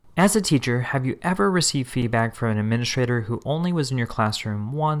As a teacher, have you ever received feedback from an administrator who only was in your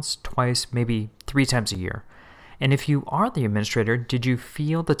classroom once, twice, maybe 3 times a year? And if you are the administrator, did you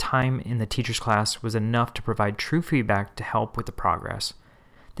feel the time in the teacher's class was enough to provide true feedback to help with the progress?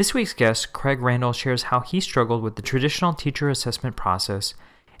 This week's guest, Craig Randall, shares how he struggled with the traditional teacher assessment process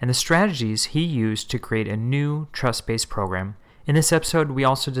and the strategies he used to create a new trust-based program. In this episode, we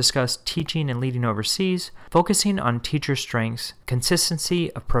also discuss teaching and leading overseas, focusing on teacher strengths,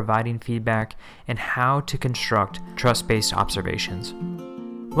 consistency of providing feedback, and how to construct trust-based observations.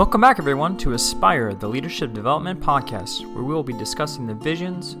 Welcome back, everyone, to Aspire, the Leadership Development Podcast, where we will be discussing the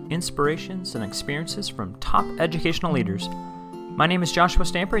visions, inspirations, and experiences from top educational leaders. My name is Joshua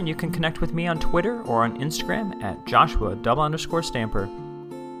Stamper, and you can connect with me on Twitter or on Instagram at Joshua_Stamper.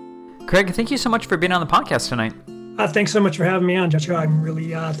 Craig, thank you so much for being on the podcast tonight. Thanks so much for having me on, Joshua. I'm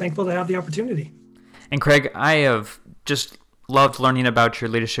really thankful to have the opportunity. And Craig, I have just loved learning about your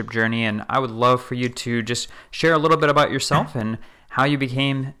leadership journey, and I would love for you to just share a little bit about yourself and how you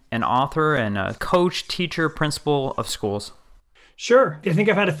became an author and a coach, teacher, principal of schools. Sure. I think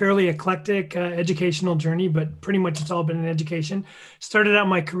I've had a fairly eclectic educational journey, but pretty much it's all been in education. Started out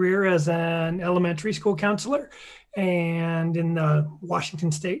my career as an elementary school counselor and in the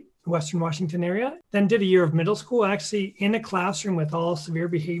Washington State, Western Washington area. Then did a year of middle school, actually in a classroom with all severe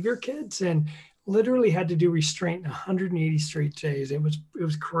behavior kids, and literally had to do restraint 180 straight days. It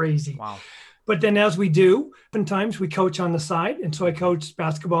was crazy. Wow. But then as we do, oftentimes we coach on the side. And so I coached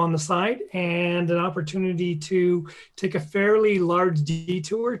basketball on the side, and an opportunity to take a fairly large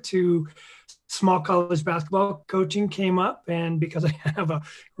detour to small college basketball coaching came up. And because I have a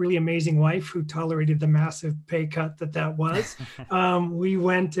really amazing wife who tolerated the massive pay cut that was, we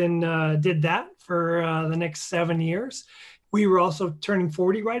went and did that for the next 7 years. We were also turning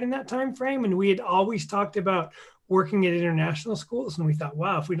 40 right in that time frame. And we had always talked about working at international schools. And we thought,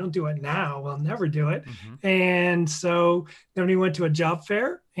 wow, if we don't do it now, we'll never do it. Mm-hmm. And so then we went to a job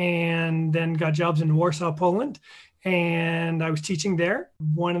fair and then got jobs in Warsaw, Poland. And I was teaching there.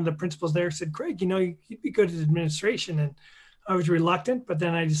 One of the principals there said, Craig, you'd be good at administration. And I was reluctant, but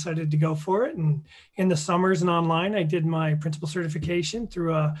then I decided to go for it. And in the summers and online, I did my principal certification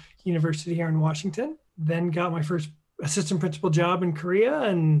through a university here in Washington, then got my first assistant principal job in Korea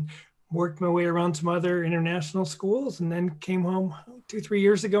and worked my way around some other international schools, and then came home 2-3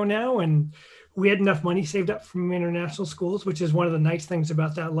 years ago now. And we had enough money saved up from international schools, which is one of the nice things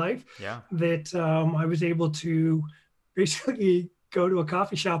about that life, that I was able to basically go to a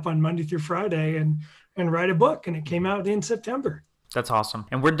coffee shop on Monday through Friday and write a book. And it came out in September. That's awesome.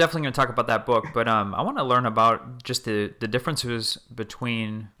 And we're definitely going to talk about that book, but I want to learn about just the differences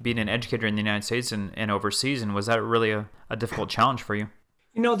between being an educator in the United States and overseas. And was that really a difficult challenge for you?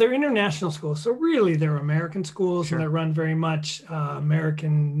 They're international schools. So really they're American schools. Sure. And they're run very much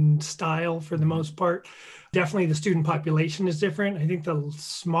American style for the most part. Definitely the student population is different. I think the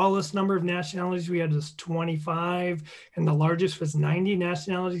smallest number of nationalities we had was 25, and the largest was 90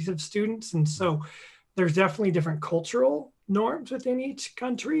 nationalities of students. And so there's definitely different cultural norms within each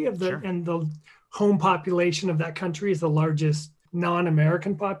country and the home population of that country is the largest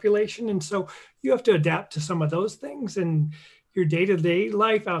non-American population. And so you have to adapt to some of those things, and your day-to-day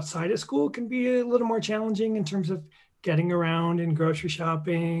life outside of school can be a little more challenging in terms of getting around and grocery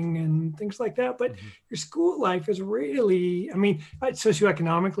shopping and things like that. But your school life is really,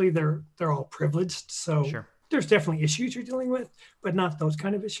 socioeconomically, they're all privileged. So there's definitely issues you're dealing with, but not those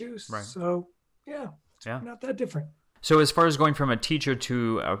kind of issues. Right. So it's not that different. So as far as going from a teacher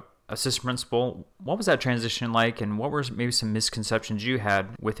to a assistant principal, what was that transition like? And what were maybe some misconceptions you had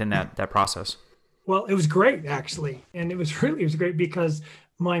within that process? Well, it was great, actually. And it was great because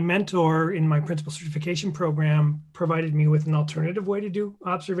my mentor in my principal certification program provided me with an alternative way to do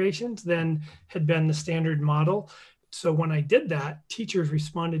observations than had been the standard model. So when I did that, teachers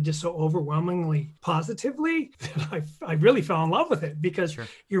responded just so overwhelmingly positively that I really fell in love with it because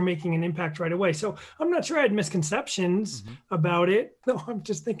you're making an impact right away. So I'm not sure I had misconceptions about it. No, I'm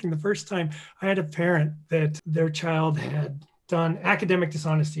just thinking the first time I had a parent that their child had done academic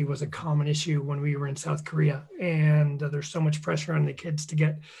dishonesty was a common issue when we were in South Korea. And there's so much pressure on the kids to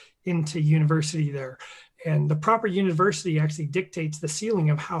get into university there. And the proper university actually dictates the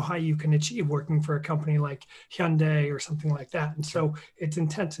ceiling of how high you can achieve working for a company like Hyundai or something like that. And so it's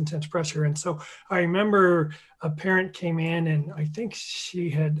intense pressure. And so I remember a parent came in and I think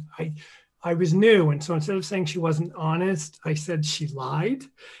I was new. And so instead of saying she wasn't honest, I said she lied.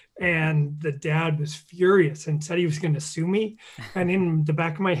 And the dad was furious and said he was going to sue me. And in the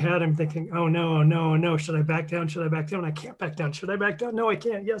back of my head, I'm thinking, oh, no. Should I back down? I can't back down. Should I back down? No, I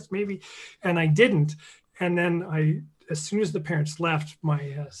can't. Yes, maybe. And I didn't. And then I as soon as the parents left,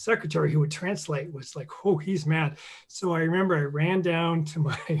 my secretary who would translate was like, oh, he's mad. So I remember I ran down to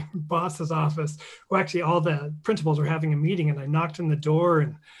my boss's office. Well, actually, all the principals were having a meeting, and I knocked on the door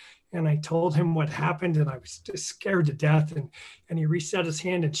and I told him what happened, and I was just scared to death. And he reached out his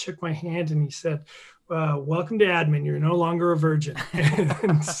hand and shook my hand, and he said, welcome to admin. You're no longer a virgin.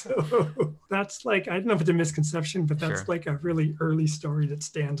 And so that's like, I don't know if it's a misconception, but that's like a really early story that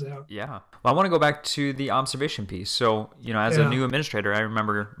stands out. Yeah. Well, I want to go back to the observation piece. So, as a new administrator, I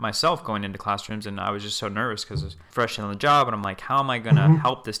remember myself going into classrooms and I was just so nervous because I was fresh on the job. And I'm like, how am I going to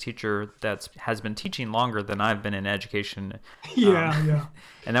help this teacher that has been teaching longer than I've been in education? Yeah.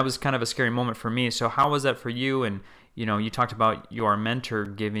 And that was kind of a scary moment for me. So how was that for you? And you talked about your mentor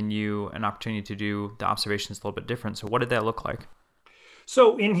giving you an opportunity to do the observations a little bit different. So what did that look like?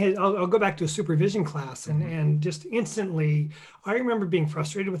 So I'll go back to a supervision class and just instantly, I remember being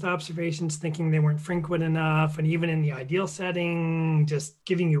frustrated with observations, thinking they weren't frequent enough. And even in the ideal setting, just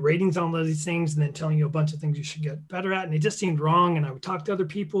giving you ratings on all these things and then telling you a bunch of things you should get better at. And it just seemed wrong. And I would talk to other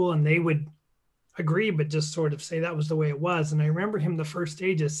people and they would agree, but just sort of say that was the way it was. And I remember him the first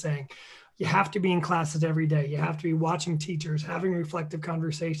stages saying, you have to be in classes every day. You have to be watching teachers, having reflective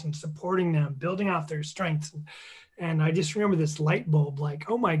conversations, supporting them, building off their strengths. And I just remember this light bulb, like,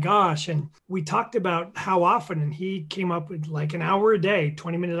 oh my gosh. And we talked about how often, and he came up with like an hour a day,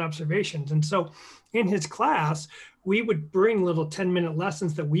 20-minute observations. And so in his class, we would bring little 10-minute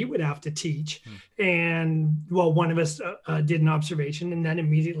lessons that we would have to teach. And one of us did an observation, and then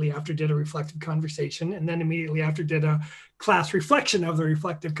immediately after did a reflective conversation, and then immediately after did a class reflection of the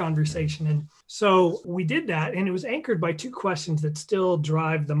reflective conversation. And so we did that, and it was anchored by two questions that still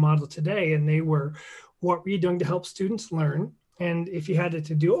drive the model today. And they were, what were you doing to help students learn? And if you had it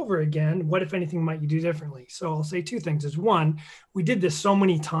to do over again, what, if anything, might you do differently? So I'll say two things. Is one, we did this so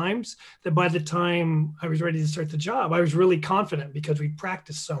many times that by the time I was ready to start the job, I was really confident because we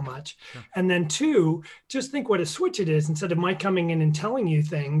practiced so much. Sure. And then two, just think what a switch it is. Instead of my coming in and telling you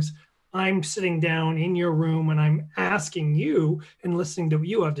things, I'm sitting down in your room and I'm asking you and listening to what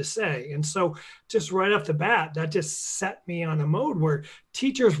you have to say. And so just right off the bat, that just set me on a mode where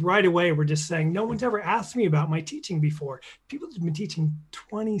teachers right away were just saying, no one's ever asked me about my teaching before. People have been teaching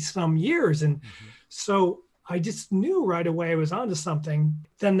 20 some years. And so I just knew right away I was onto something.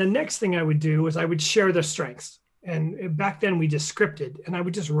 Then the next thing I would do is I would share their strengths. And back then we just scripted, and I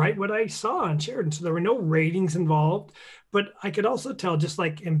would just write what I saw and shared. And so there were no ratings involved, but I could also tell just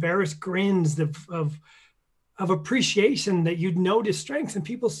like embarrassed grins of appreciation that you'd notice strengths and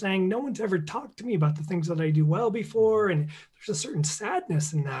people saying, no one's ever talked to me about the things that I do well before. And there's a certain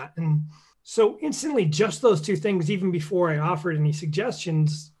sadness in that. And so instantly just those two things, even before I offered any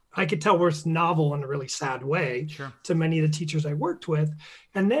suggestions, I could tell was novel in a really sad way to many of the teachers I worked with.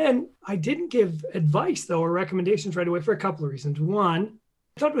 And then I didn't give advice, though, or recommendations right away for a couple of reasons. One,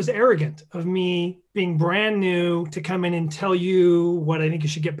 I thought it was arrogant of me being brand new to come in and tell you what I think you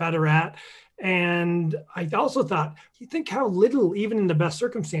should get better at. And I also thought, you think how little, even in the best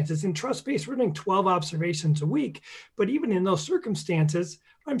circumstances, in trust-based, we're doing 12 observations a week. But even in those circumstances,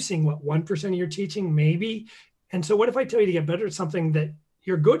 I'm seeing 1% of your teaching, maybe. And so what if I tell you to get better at something that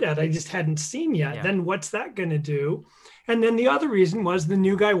you're good at, I just hadn't seen yet? Yeah. Then what's that going to do? And then the other reason was the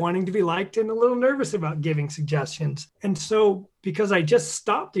new guy wanting to be liked and a little nervous about giving suggestions. And so because I just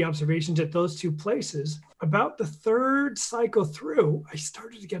stopped the observations at those two places, about the third cycle through, I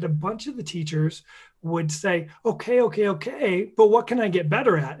started to get a bunch of the teachers would say, okay, but what can I get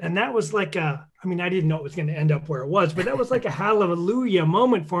better at? And that was like I didn't know it was going to end up where it was, but that was like a hallelujah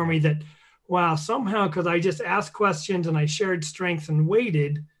moment for me that, wow, somehow, because I just asked questions and I shared strengths and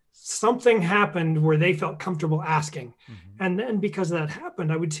waited, something happened where they felt comfortable asking. And then because that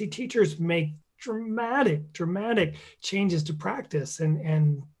happened, I would see teachers make dramatic changes to practice.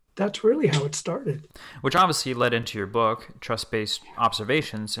 And that's really how it started. Which obviously led into your book, Trust-Based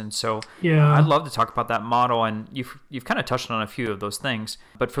Observations. And so I'd love to talk about that model. And you've kind of touched on a few of those things.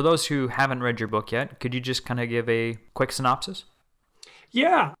 But for those who haven't read your book yet, could you just kind of give a quick synopsis?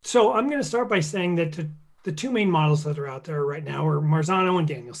 Yeah. So I'm going to start by saying that the two main models that are out there right now are Marzano and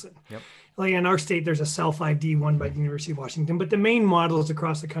Danielson. Yep. Like in our state, there's a Self-ID one by the University of Washington, but the main models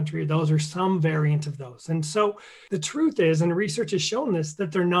across the country, those are some variant of those. And so the truth is, and research has shown this,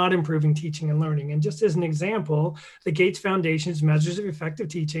 that they're not improving teaching and learning. And just as an example, the Gates Foundation's Measures of Effective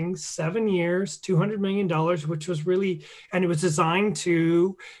Teaching, 7 years, $200 million, which was really, and it was designed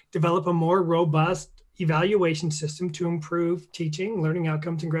to develop a more robust evaluation system to improve teaching, learning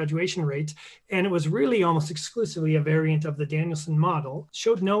outcomes, and graduation rates. And it was really almost exclusively a variant of the Danielson model,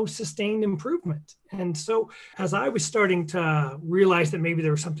 showed no sustained improvement. And so as I was starting to realize that maybe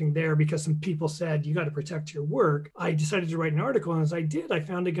there was something there because some people said, you got to protect your work, I decided to write an article. And as I did, I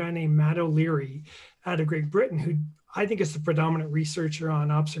found a guy named Matt O'Leary out of Great Britain, who I think is the predominant researcher on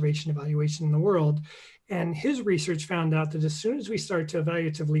observation evaluation in the world. And his research found out that as soon as we start to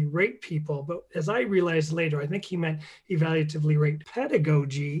evaluatively rate people, but as I realized later, I think he meant evaluatively rate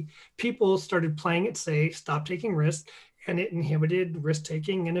pedagogy, people started playing it safe, stopped taking risks, and it inhibited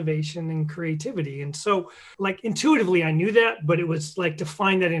risk-taking, innovation, and creativity. And so like intuitively, I knew that, but it was like to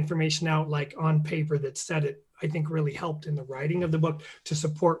find that information out like on paper that said it, I think really helped in the writing of the book to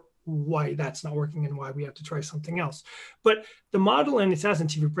support why that's not working and why we have to try something else. But the model in its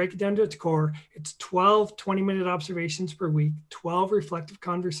essence, if you break it down to its core, it's 12 20-minute observations per week, 12 reflective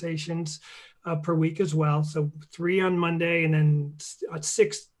conversations per week as well. So 3 on Monday and then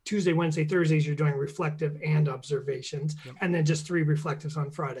 6 Tuesday, Wednesday, Thursdays, you're doing reflective and observations, and then just 3 reflectives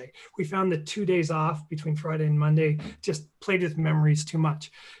on Friday. We found that 2 days off between Friday and Monday just played with memories too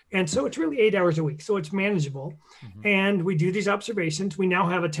much. And so it's really 8 hours a week. So it's manageable. And we do these observations. We now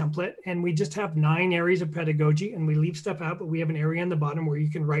have a template and we just have 9 areas of pedagogy and we leave stuff out, but we have an area on the bottom where you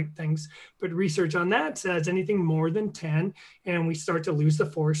can write things. But research on that says anything more than 10, and we start to lose the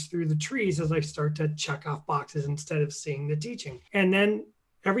forest through the trees as I start to check off boxes instead of seeing the teaching. And then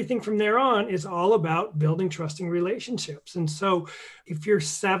everything from there on is all about building trusting relationships. And so if you're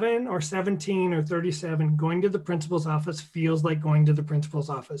 7 or 17 or 37, going to the principal's office feels like going to the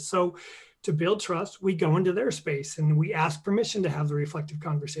principal's office. So to build trust, we go into their space and we ask permission to have the reflective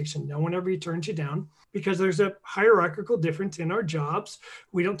conversation. No one ever turns you down because there's a hierarchical difference in our jobs.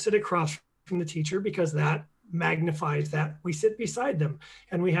 We don't sit across from the teacher because that magnifies that. We sit beside them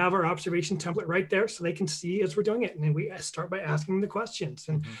and we have our observation template right there so they can see as we're doing it. And then we start by asking the questions.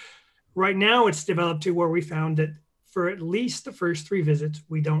 And right now it's developed to where we found that for at least the first 3 visits,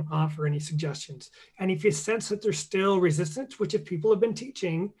 we don't offer any suggestions. And if you sense that there's still resistance, which if people have been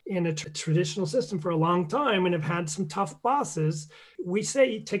teaching in a traditional system for a long time and have had some tough bosses, we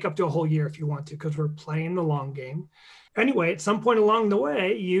say take up to a whole year if you want to, because we're playing the long game. Anyway, at some point along the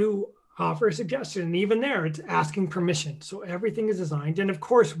way, you offer a suggestion. And even there, it's asking permission. So everything is designed. And of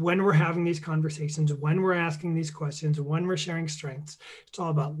course, when we're having these conversations, when we're asking these questions, when we're sharing strengths, it's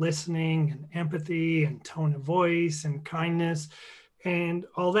all about listening and empathy and tone of voice and kindness and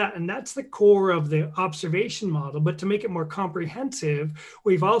all that. And that's the core of the observation model. But to make it more comprehensive,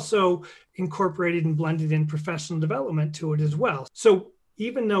 we've also incorporated and blended in professional development to it as well. So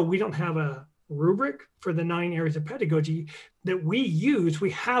even though we don't have a rubric for the 9 areas of pedagogy that we use,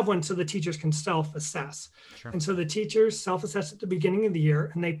 we have one so the teachers can self-assess. Sure. And so the teachers self-assess at the beginning of the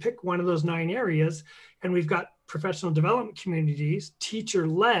year and they pick one of those 9 areas. And we've got professional development communities,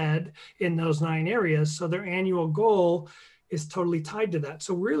 teacher-led in those 9 areas. So their annual goal is totally tied to that.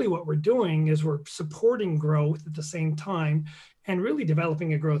 So really what we're doing is we're supporting growth at the same time and really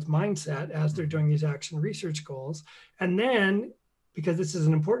developing a growth mindset as they're doing these action research goals. And then because this is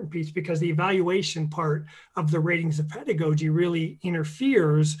an important piece, because the evaluation part of the ratings of pedagogy really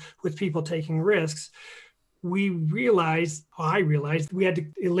interferes with people taking risks. I realized we had to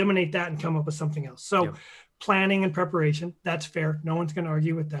eliminate that and come up with something else. So planning and preparation, that's fair. No one's going to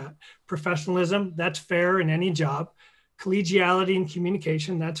argue with that. Professionalism, that's fair in any job. Collegiality and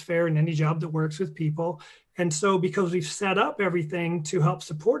communication, that's fair in any job that works with people. And so because we've set up everything to help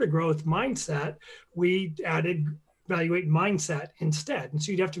support a growth mindset, we added evaluate mindset instead. And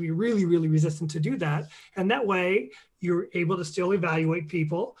so you'd have to be really, really resistant to do that. And that way you're able to still evaluate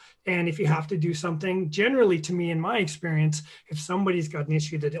people. And if you have to do something, generally to me, in my experience, if somebody's got an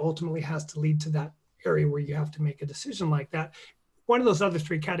issue that ultimately has to lead to that area where you have to make a decision like that, one of those other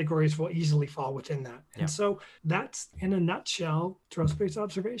 3 categories will easily fall within that. And so that's, in a nutshell, trust-based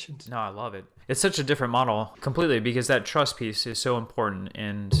observations. No, I love it. It's such a different model completely because that trust piece is so important.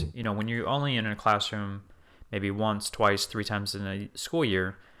 And, when you're only in a classroom maybe once, twice, 3 times in a school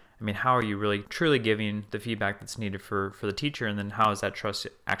year, I mean, how are you really truly giving the feedback that's needed for the teacher? And then how is that trust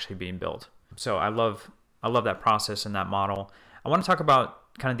actually being built? So I love that process and that model. I want to talk about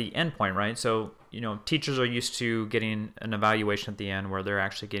kind of the end point, right? So, teachers are used to getting an evaluation at the end where they're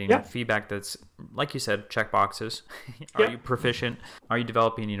actually getting feedback that's, like you said, check boxes. Are you proficient? Are you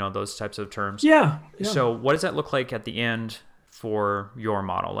developing, those types of terms? Yeah. So what does that look like at the end for your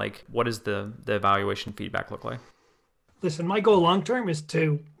model? Like, what does the evaluation feedback look like? Listen, my goal long-term is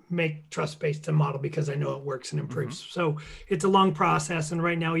to make trust-based a model because I know it works and improves. So it's a long process. And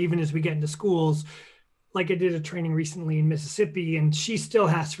right now, even as we get into schools, like I did a training recently in Mississippi, and she still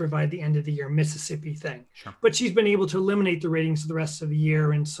has to provide the end of the year Mississippi thing. Sure. But she's been able to eliminate the ratings for the rest of the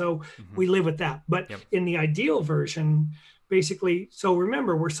year. And so we live with that. But in the ideal version, basically, so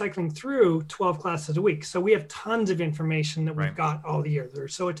remember, we're cycling through 12 classes a week. So we have tons of information that we've got all the year there.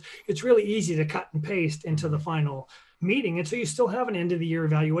 So it's really easy to cut and paste into the final meeting. And so you still have an end of the year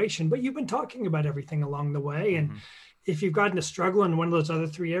evaluation, but you've been talking about everything along the way. And if you've gotten a struggle in one of those other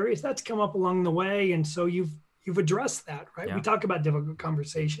 3 areas, that's come up along the way. And so you've addressed that, right? Yeah. We talk about difficult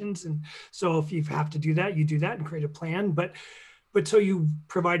conversations. And so if you have to do that, you do that and create a plan. But so you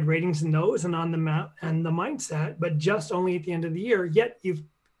provide ratings in those and on the map and the mindset, but just only at the end of the year. Yet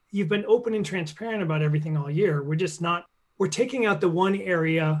you've been open and transparent about everything all year. We're taking out the one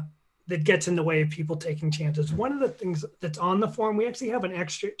area that gets in the way of people taking chances. One of the things that's on the form, we actually have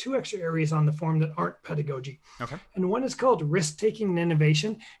two extra areas on the form that aren't pedagogy. Okay. And one is called risk-taking and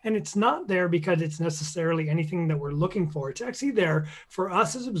innovation. And it's not there because it's necessarily anything that we're looking for. It's actually there for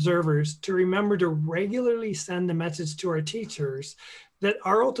us as observers to remember to regularly send the message to our teachers that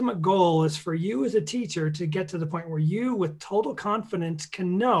our ultimate goal is for you as a teacher to get to the point where you, with total confidence,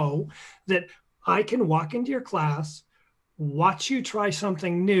 can know that I can walk into your class, watch you try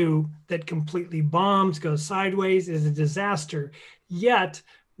something new that completely bombs, goes sideways, is a disaster, yet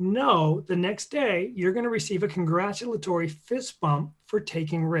know the next day you're going to receive a congratulatory fist bump for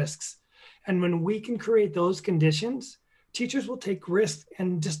taking risks. And when we can create those conditions, teachers will take risks,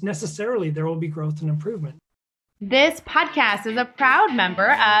 and just necessarily there will be growth and improvement. This podcast is a proud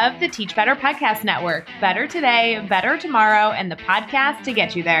member of the Teach Better Podcast Network. Better today, better tomorrow, and the podcast to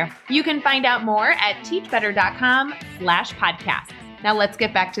get you there. You can find out more at teachbetter.com/podcasts. Now let's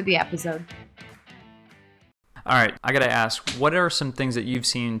get back to the episode. All right, I got to ask, what are some things that you've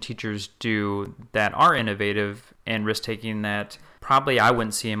seen teachers do that are innovative and risk-taking that probably I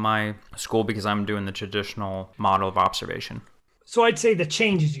wouldn't see in my school because I'm doing the traditional model of observation? So I'd say the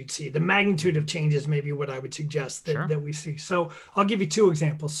changes you'd see, the magnitude of changes, maybe what I would suggest that we see. So I'll give you 2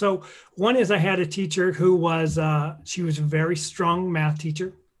 examples. So one is I had a teacher who was, she was a very strong math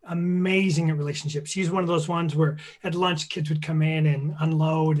teacher, amazing at relationships. She's one of those ones where at lunch, kids would come in and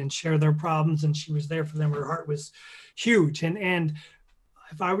unload and share their problems, and she was there for them. Her heart was huge. And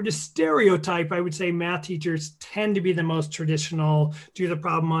if I were to stereotype, I would say math teachers tend to be the most traditional, do the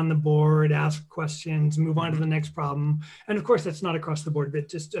problem on the board, ask questions, move on to the next problem. And of course, that's not across the board, but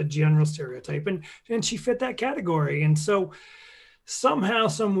just a general stereotype. And she fit that category. And so somehow,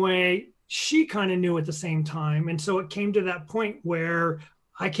 some way, she kind of knew at the same time. And so it came to that point where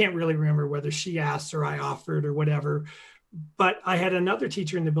I can't really remember whether she asked or I offered or whatever, but I had another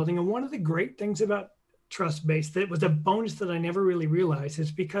teacher in the building. And one of the great things about trust-based that was a bonus that I never really realized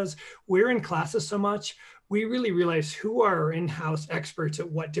is because we're in classes so much, we really realize who are our in-house experts at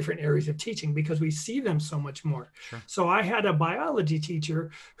what different areas of teaching because we see them so much more. Sure. So I had a biology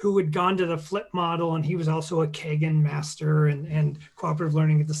teacher who had gone to the FLIP model, and he was also a Kagan master and cooperative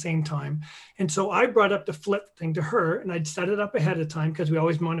learning at the same time. And so I brought up the FLIP thing to her, and I'd set it up ahead of time because we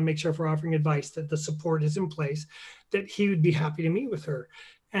always want to make sure if we're offering advice that the support is in place, that he would be happy to meet with her.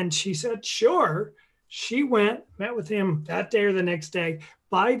 And she said, sure. She went, met with him that day or the next day.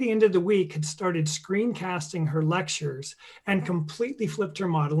 By the end of the week, had started screencasting her lectures and completely flipped her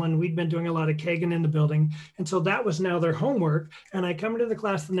model. And we'd been doing a lot of Kagan in the building. And so that was now their homework. And I come into the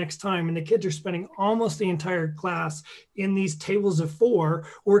class the next time, and the kids are spending almost the entire class in these tables of 4,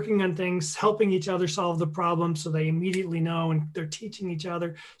 working on things, helping each other solve the problem so they immediately know, and they're teaching each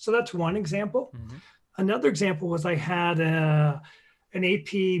other. So that's one example. Mm-hmm. Another example was I had an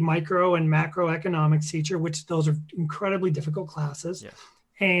AP micro and macroeconomics teacher, which those are incredibly difficult classes. Yes.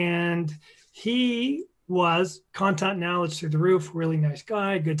 And he was content knowledge through the roof, really nice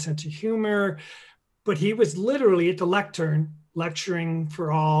guy, good sense of humor. But he was literally at the lectern lecturing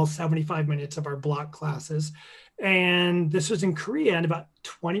for all 75 minutes of our block classes. And this was in Korea, and about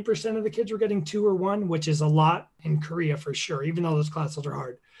 20% of the kids were getting 2 or 1, which is a lot in Korea for sure, even though those classes are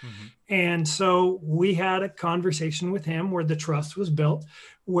hard. Mm-hmm. And so we had a conversation with him where the trust was built,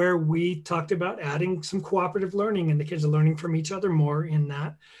 where we talked about adding some cooperative learning, and the kids are learning from each other more in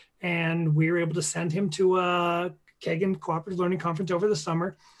that. And we were able to send him to a Kagan Cooperative Learning Conference over the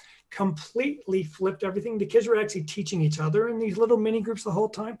summer, completely flipped everything. The kids were actually teaching each other in these little mini groups the whole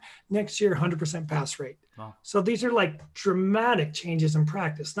time. Next year, 100% pass rate. Wow. So these are like dramatic changes in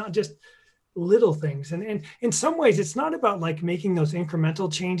practice, not just little things. And in some ways, it's not about like making those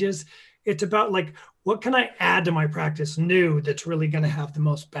incremental changes. It's about like, what can I add to my practice new that's really going to have the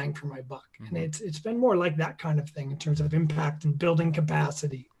most bang for my buck? Mm-hmm. And it's been more like that kind of thing in terms of impact and building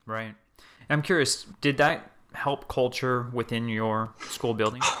capacity. Right. I'm curious, did that help culture within your school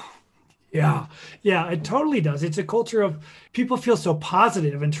building? Yeah, yeah, it totally does. It's a culture of people feel so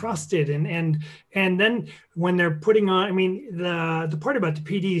positive and trusted, and then when they're putting on, I mean, the part about the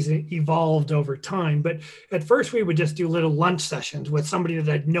PDs evolved over time, but at first we would just do little lunch sessions with somebody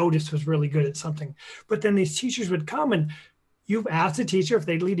that I'd noticed was really good at something. But then these teachers would come and you've asked a teacher if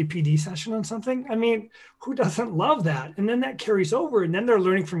they'd lead a PD session on something. I mean, who doesn't love that? And then that carries over, and then they're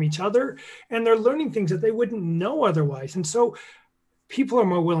learning from each other and they're learning things that they wouldn't know otherwise. And so people are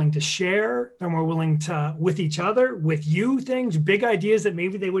more willing to share. They're more willing to, with each other, with you, things, big ideas that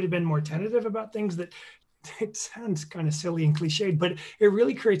maybe they would have been more tentative about things that it sounds kind of silly and cliched, but it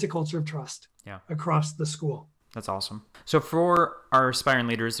really creates a culture of trust across the school. That's awesome. So for our aspiring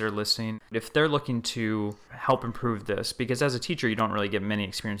leaders that are listening, if they're looking to help improve this, because as a teacher, you don't really get many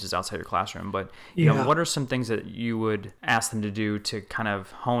experiences outside your classroom, but you know, what are some things that you would ask them to do to kind of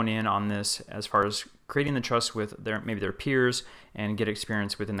hone in on this as far as creating the trust with maybe their peers and get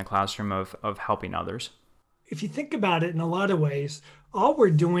experience within the classroom of helping others? If you think about it in a lot of ways, all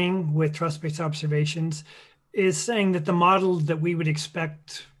we're doing with trust-based observations is saying that the model that we would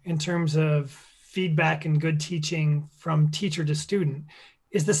expect in terms of feedback and good teaching from teacher to student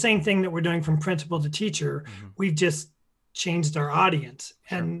is the same thing that we're doing from principal to teacher. Mm-hmm. We've just changed our audience.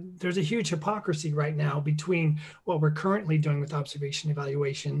 Sure. And there's a huge hypocrisy right now between what we're currently doing with observation,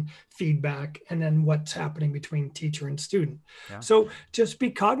 evaluation, feedback, and then what's happening between teacher and student. Yeah. So just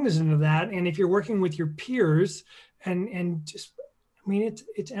be cognizant of that. And if you're working with your peers and just, I mean,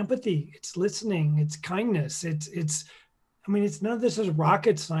 it's empathy, it's listening, it's kindness, it's none of this is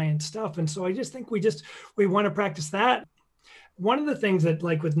rocket science stuff. And so I just think we want to practice that. One of the things that,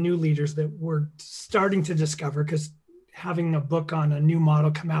 like with new leaders, that we're starting to discover, because having a book on a new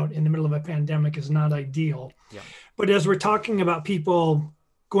model come out in the middle of a pandemic is not ideal. Yeah. But as we're talking about people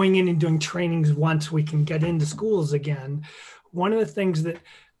going in and doing trainings once we can get into schools again, one of the things that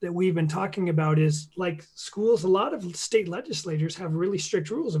we've been talking about is, like, schools, a lot of state legislators have really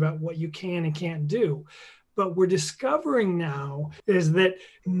strict rules about what you can and can't do. But we're discovering now is that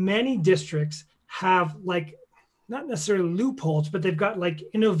many districts have, like, not necessarily loopholes, but they've got like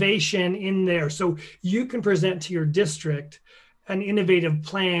innovation in there. So you can present to your district an innovative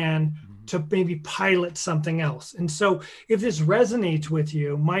plan to maybe pilot something else. And so if this resonates with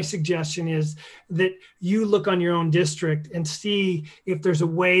you, my suggestion is that you look on your own district and see if there's a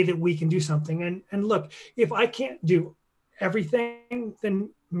way that we can do something. And look, if I can't do everything, then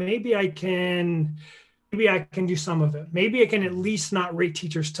maybe I can do some of it. Maybe I can at least not rate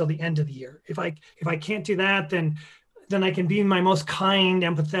teachers till the end of the year. If I can't do that, then I can be my most kind,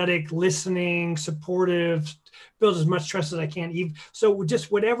 empathetic, listening, supportive, build as much trust as I can. So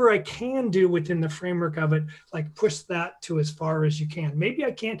just whatever I can do within the framework of it, like push that to as far as you can. Maybe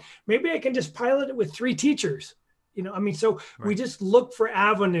I can just pilot it with 3 teachers. So right. We just look for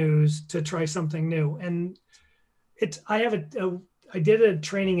avenues to try something new. And I did a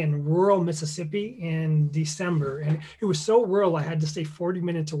training in rural Mississippi in December, and it was so rural I had to stay 40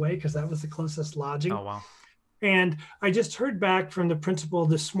 minutes away because that was the closest lodging. Oh, wow. And I just heard back from the principal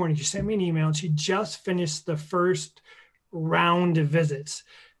this morning. She sent me an email, and she just finished the first round of visits.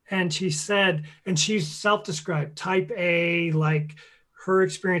 And she said, and she's self-described, type A, like her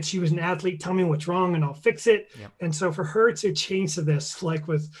experience, she was an athlete, tell me what's wrong and I'll fix it. Yep. And so for her to change to this, like,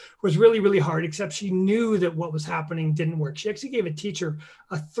 was really, really hard, except she knew that what was happening didn't work. She actually gave a teacher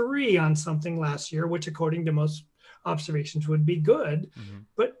a 3 on something last year, which according to most observations would be good,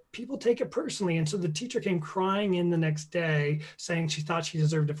 but people take it personally. And so the teacher came crying in the next day saying she thought she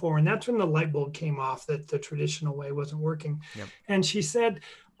deserved a 4. And that's when the light bulb came off that the traditional way wasn't working. Yep. And she said,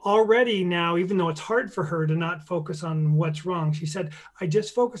 already now, even though it's hard for her to not focus on what's wrong, she said, I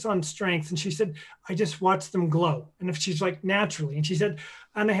just focus on strengths. And she said, I just watch them glow. And if she's like, naturally. And she said,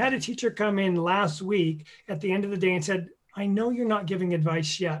 and I had a teacher come in last week at the end of the day and said, I know you're not giving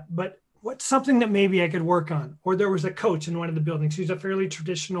advice yet, but what's something that maybe I could work on? Or there was a coach in one of the buildings. He's a fairly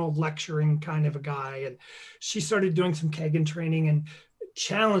traditional lecturing kind of a guy. And she started doing some Kagan training and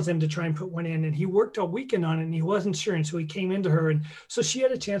challenged him to try and put one in, and he worked all weekend on it and he wasn't sure. And so he came into her, and so she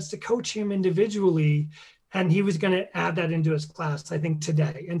had a chance to coach him individually, and he was going to add that into his class, I think,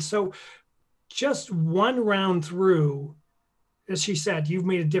 today. And so just one round through, as she said, you've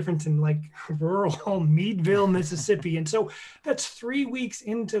made a difference in like rural Meadville, Mississippi. And so that's 3 weeks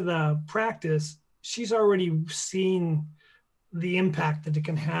into the practice. She's already seen the impact that it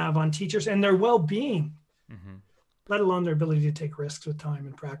can have on teachers and their well-being. Let alone their ability to take risks with time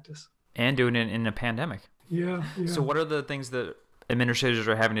and practice. And doing it in a pandemic. Yeah. So what are the things that administrators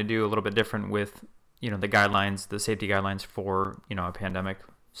are having to do a little bit different with, the guidelines, the safety guidelines for, a pandemic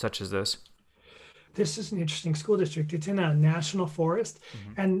such as this? this is an interesting school district. It's in a national forest,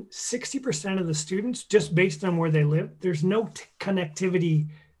 and 60% of the students, just based on where they live, there's no connectivity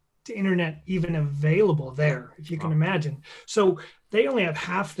to internet even available there, if you can imagine. So they only have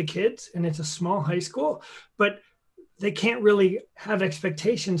half the kids, and it's a small high school, but they can't really have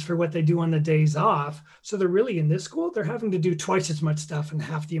expectations for what they do on the days off. So they're really in this school, they're having to do twice as much stuff in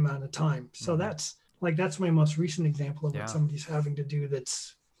half the amount of time. So that's my most recent example of what somebody's having to do.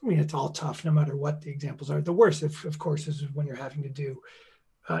 That's, I mean, it's all tough no matter what the examples are. The worst, of course, is when you're having to do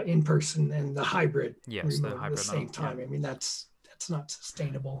in person and the hybrid. Yes, the hybrid at the same time. I mean, that's not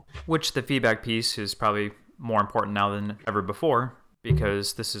sustainable. Which the feedback piece is probably more important now than ever before,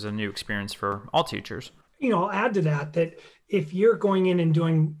 because this is a new experience for all teachers. You know, I'll add to that if you're going in and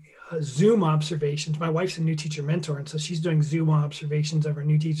doing Zoom observations, my wife's a new teacher mentor, and so she's doing Zoom observations of our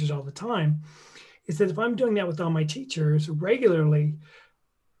new teachers all the time, is that if I'm doing that with all my teachers regularly,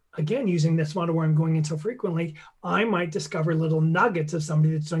 again, using this model where I'm going in so frequently, I might discover little nuggets of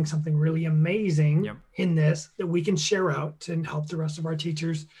somebody that's doing something really amazing in this that we can share out to help the rest of our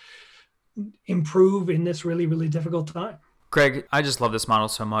teachers improve in this really, really difficult time. Craig, I just love this model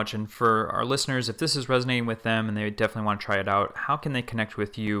so much. And for our listeners, if this is resonating with them and they definitely want to try it out, how can they connect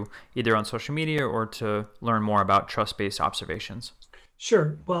with you either on social media or to learn more about trust-based observations?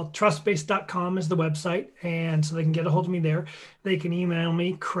 Sure. Well, trustbase.com is the website, and so they can get a hold of me there. They can email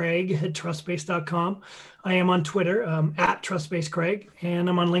me, craig@trustbase.com. I am on Twitter, at trustbasecraig, and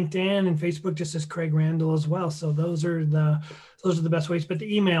I'm on LinkedIn and Facebook just as Craig Randall as well. So those are the best ways, but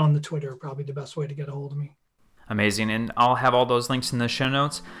the email and the Twitter are probably the best way to get a hold of me. Amazing. And I'll have all those links in the show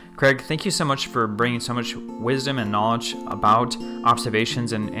notes. Craig, thank you so much for bringing so much wisdom and knowledge about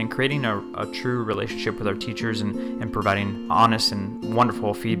observations and creating a true relationship with our teachers and providing honest and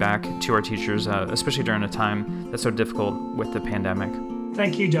wonderful feedback to our teachers, especially during a time that's so difficult with the pandemic.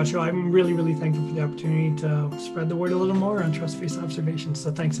 Thank you, Joshua. I'm really, really thankful for the opportunity to spread the word a little more on trust-based observations.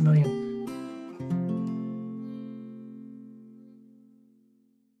 So thanks a million.